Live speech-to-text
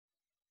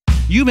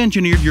You've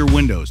engineered your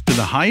windows to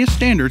the highest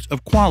standards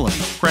of quality,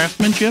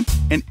 craftsmanship,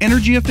 and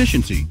energy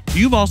efficiency.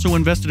 You've also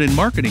invested in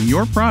marketing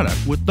your product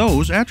with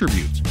those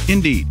attributes.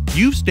 Indeed,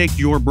 you've staked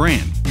your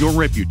brand, your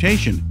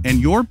reputation,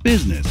 and your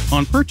business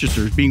on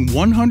purchasers being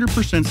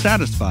 100%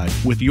 satisfied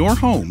with your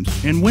homes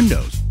and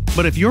windows.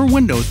 But if your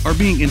windows are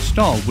being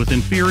installed with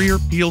inferior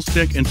peel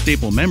stick and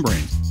staple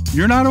membranes,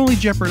 you're not only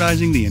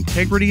jeopardizing the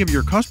integrity of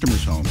your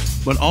customer's home,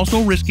 but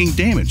also risking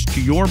damage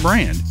to your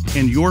brand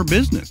and your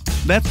business.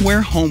 That's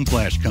where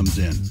HomeFlash comes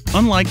in.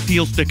 Unlike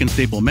peel stick and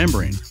staple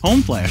membrane,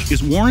 HomeFlash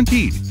is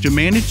warranted to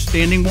manage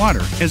standing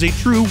water as a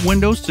true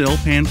window sill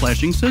pan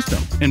flashing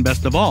system. And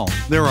best of all,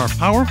 there are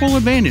powerful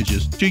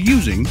advantages to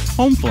using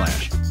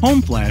HomeFlash.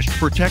 HomeFlash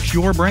protects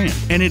your brand,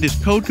 and it is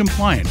code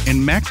compliant and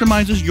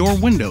maximizes your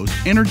window's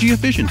energy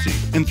efficiency.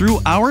 And through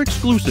our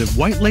exclusive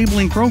white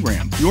labeling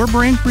program, your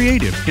brand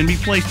creative can be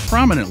placed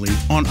prominently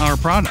on our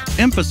product,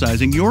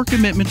 emphasizing your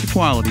commitment to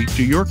quality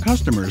to your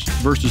customers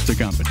versus the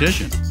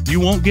competition. You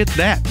won't get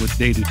that with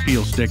dated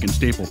peel stick and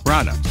staple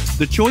products.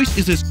 The choice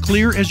is as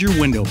clear as your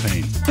window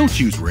pane. Don't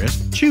choose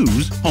risk,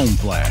 choose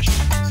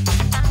HomeFlash.